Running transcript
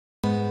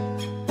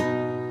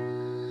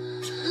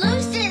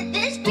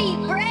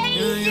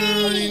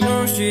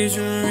streets,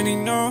 you don't really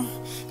know.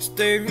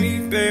 Stay with me,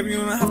 babe, you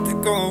don't have to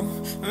go.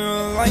 I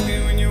don't like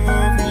it when you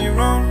walk and you're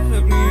wrong.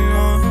 Let me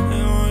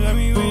on, let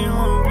me when you're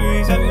home,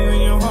 please. Let me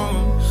when you're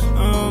home.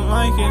 I don't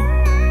like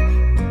it.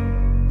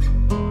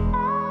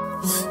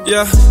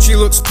 Yeah, she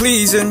looks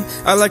pleasing.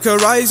 I like her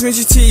eyes when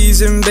she's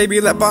teasing.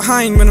 Baby, left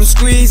behind when I'm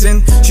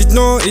squeezing. She's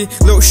naughty,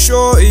 little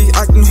shorty,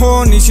 acting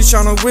horny. She's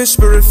tryna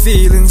whisper her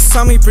feelings.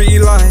 Tell me pretty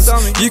lies,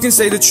 you can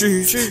say the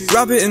truth.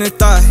 Grab it in a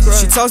thigh,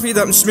 she tells me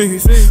that I'm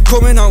smooth.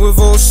 Coming out with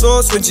all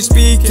sorts when she's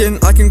speaking.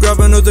 I can grab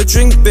another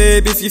drink,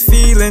 babe, if you're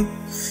feeling.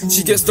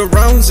 She gets the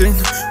rounds in,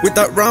 with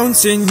that round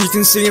thing. You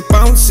can see it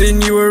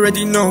bouncing, you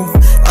already know.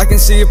 I can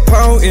see it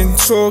pouting,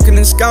 talking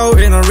and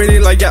scouting. I really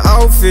like your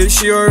outfit,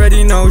 she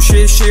already know.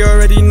 She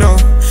already know.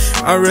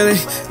 I really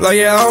like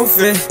your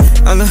outfit,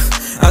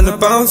 and the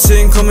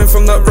bouncing, coming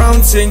from that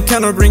round thing.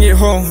 Can I bring it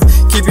home?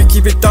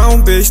 Keep it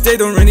down, bitch, they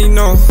don't really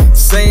know.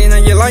 Saying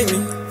that you like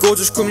me,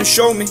 gorgeous, come and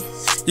show me.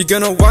 You're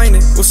gonna whine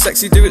it, well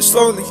sexy, do it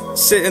slowly.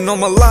 Sitting on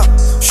my lap,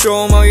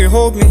 show 'em how you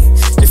hold me.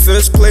 Your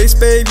first place,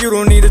 babe, you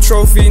don't need a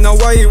trophy. Now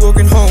why you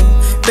walking home?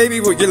 Baby,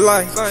 what you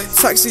like?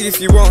 Taxi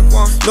if you want.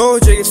 No,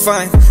 Jay, it's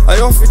fine. I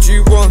offered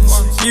you once,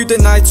 you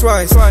denied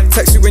twice.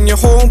 Text you when you're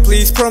home,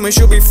 please, promise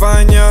you'll be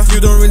fine, yeah. You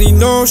don't really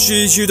know,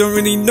 you don't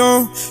really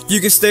know. You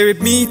can stay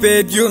with me,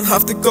 babe, you don't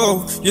have to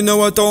go. You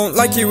know I don't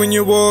like it when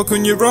you walk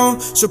on your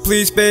own. So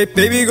please,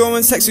 baby, go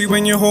and text me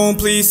when you're home.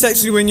 Please,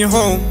 text me when you're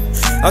home.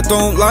 I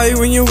don't like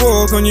when you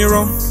walk on your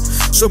own.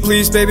 So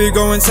please, baby,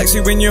 go and text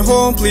me when you're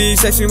home.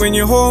 Please, text me when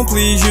you're home,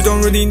 please. You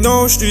don't really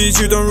know streets,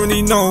 you don't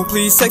really know.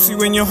 Please, text me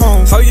when you're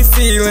home. How you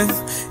feeling?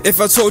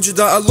 If I told you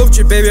that I loved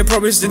you, baby, I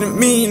probably didn't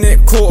mean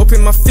it. Caught up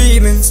in my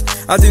feelings,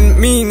 I didn't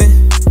mean it.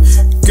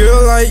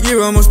 Girl like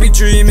you, I must be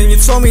dreaming. You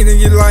told me that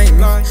you like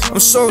me. I'm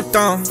so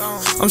down,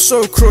 I'm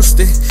so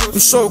crusty, I'm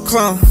so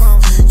clown.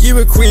 You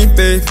a queen,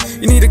 babe,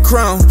 you need a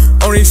crown.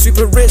 Only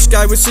super rich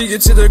guy would see you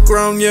to the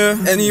ground, yeah.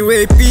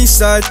 Anyway,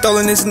 B-side,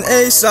 darling is an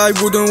A-side.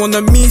 Wouldn't want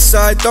the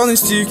me-side,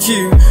 darling's too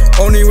cute.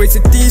 Only way to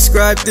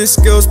describe this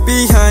girl's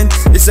behind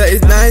is that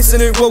it's nice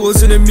and it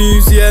wobbles and it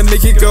moves, yeah.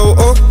 Make it go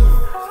up,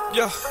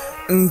 yeah,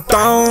 and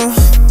down.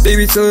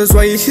 Baby, tell us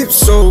why your hips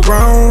so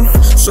round,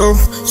 so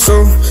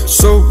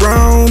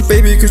round.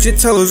 Baby, could you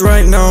tell us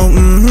right now?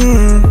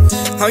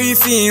 How you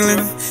feeling?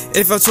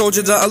 If I told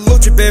you that I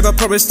loved you, babe, I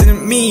probably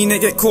didn't mean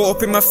it. Get caught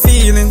up in my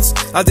feelings,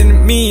 I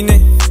didn't mean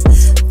it.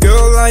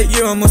 Girl like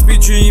you, I must be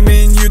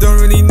dreaming. You don't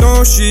really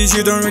know streets,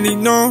 you don't really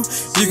know.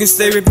 You can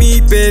stay with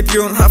me, babe, you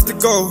don't have to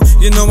go.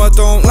 You know I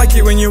don't like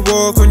it when you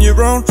walk on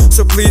your own.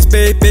 So please,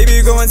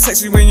 baby, go and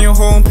text me when you're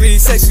home.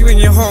 Please, text me when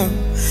you're home.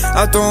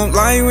 I don't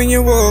like when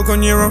you walk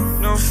on your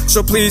own.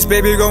 So please,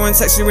 baby, go and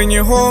text me when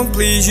you're home.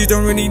 Please, you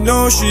don't really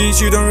know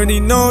streets, you don't really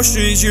know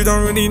streets, you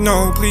don't really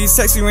know. Please,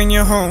 text me when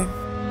you're home.